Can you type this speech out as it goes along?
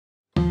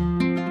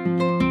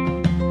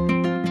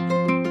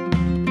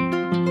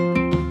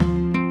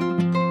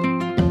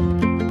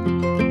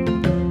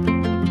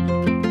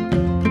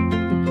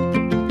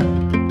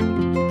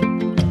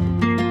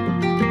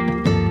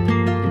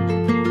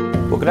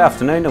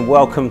afternoon and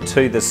welcome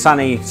to the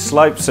sunny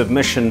slopes of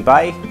Mission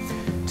Bay.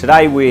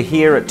 Today we're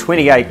here at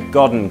 28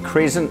 Godden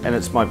Crescent and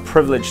it's my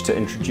privilege to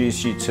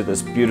introduce you to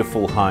this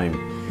beautiful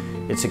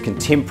home. It's a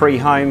contemporary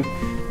home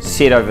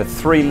set over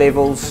 3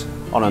 levels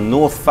on a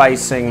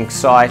north-facing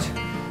site,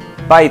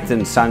 bathed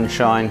in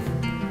sunshine.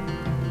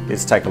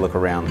 Let's take a look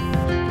around.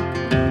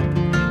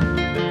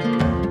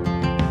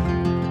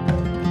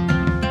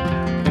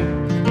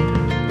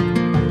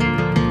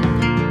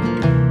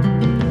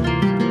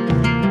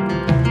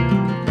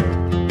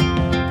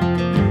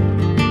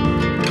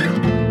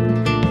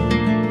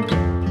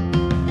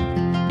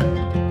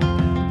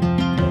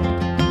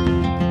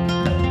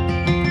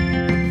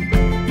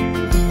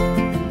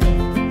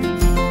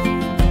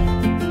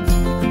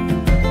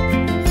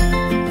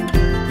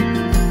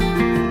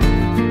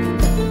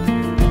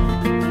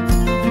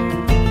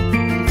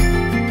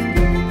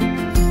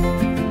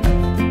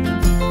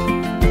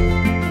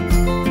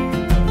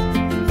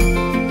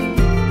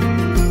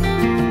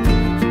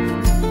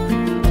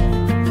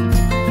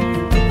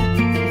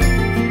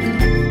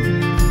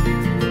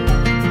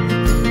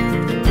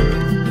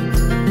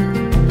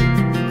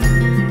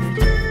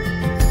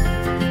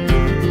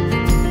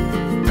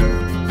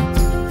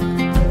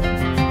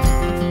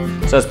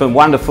 So it's been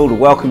wonderful to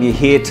welcome you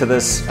here to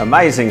this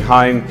amazing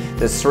home,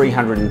 this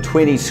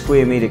 320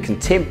 square metre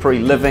contemporary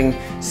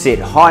living set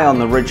high on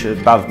the ridge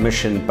above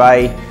Mission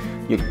Bay.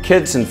 Your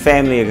kids and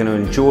family are going to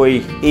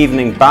enjoy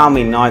evening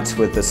balmy nights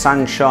with the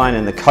sunshine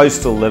and the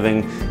coastal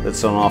living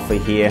that's on offer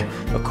here.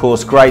 Of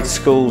course, great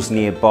schools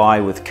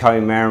nearby with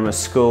Kohimarama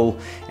School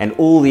and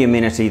all the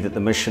amenity that the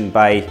Mission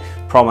Bay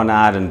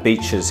promenade and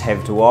beaches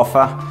have to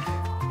offer.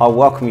 I'll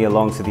welcome you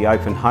along to the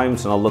open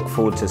homes and I'll look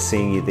forward to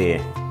seeing you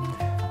there.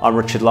 I'm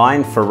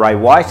Lyne for Ray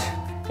White.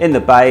 In the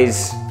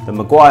Bays, the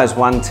Maguires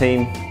 1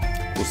 team.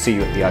 We'll see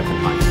you at the open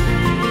home.